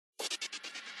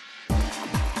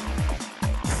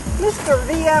Mr.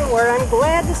 V.M.Ware, I'm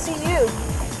glad to see you.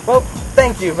 Well,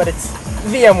 thank you, but it's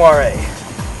V.M.Waré.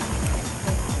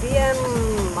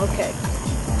 okay.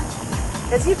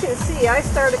 As you can see, I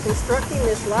started constructing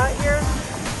this lot here,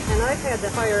 and I've had to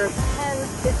hire 10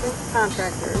 different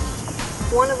contractors.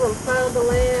 One of them plowed the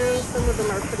land, some of them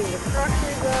are putting the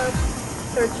structures up.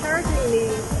 They're charging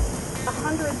me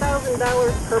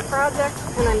 $100,000 per project,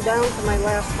 and I'm down to my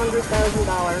last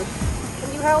 $100,000.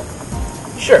 Can you help?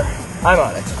 Sure, I'm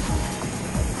on it.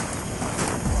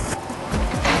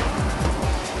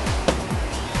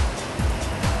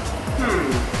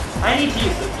 I need to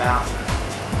use the bathroom.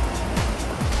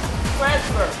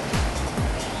 Transfer.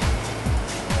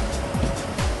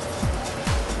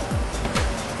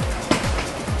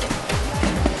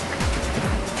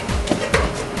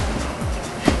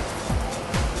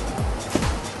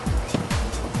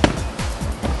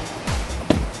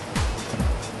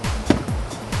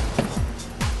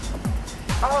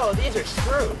 Oh, these are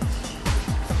screws.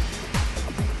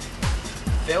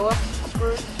 Phillips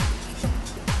screws?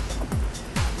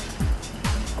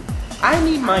 I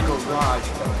need my garage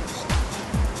doors.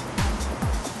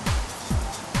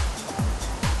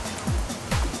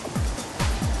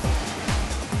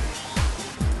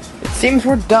 It seems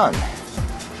we're done.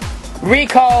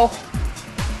 Recall!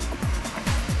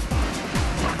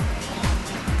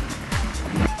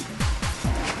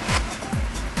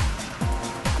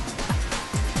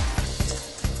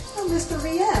 Oh, Mr.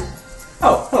 VM.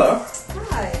 Oh, hello.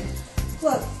 Hi.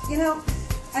 Look,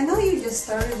 I know you just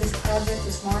started this project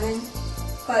this morning,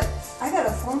 but I got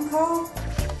a phone call.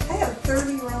 I have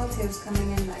 30 relatives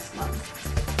coming in next month.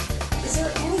 Is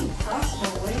there any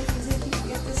possible way you think you can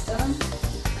get this done?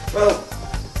 Well,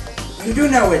 you do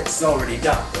know it's already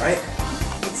done, right?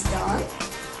 It's done?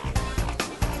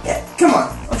 Yeah, come on.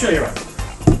 I'll show you around.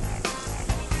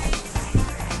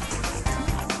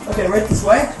 Okay, right this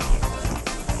way.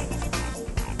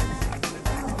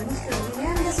 Oh, Mr.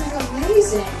 VM, this is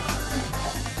amazing.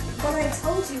 But I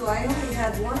told you I only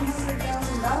had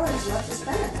 $100,000 left to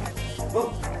spend.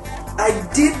 Well, I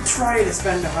did try to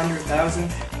spend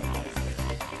 $100,000,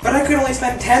 but I could only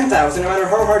spend $10,000 no matter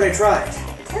how hard I tried.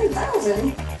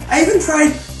 $10,000? I even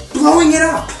tried blowing it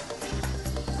up,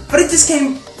 but it just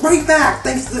came right back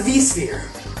thanks to the V-sphere.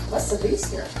 What's the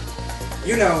V-sphere?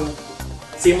 You know,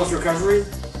 seamless recovery,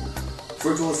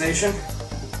 virtualization.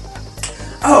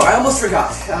 Oh, I almost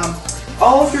forgot.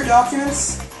 All of your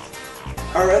documents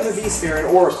are in the V-sphere in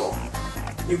Oracle.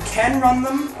 You can run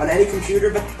them on any computer,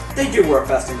 but they do work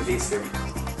best in the V-sphere.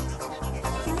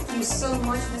 Thank you so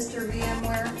much, Mr.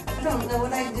 V.M.Ware. I don't know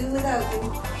what I'd do without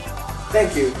you.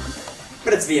 Thank you,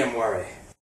 but it's V.M.Waré.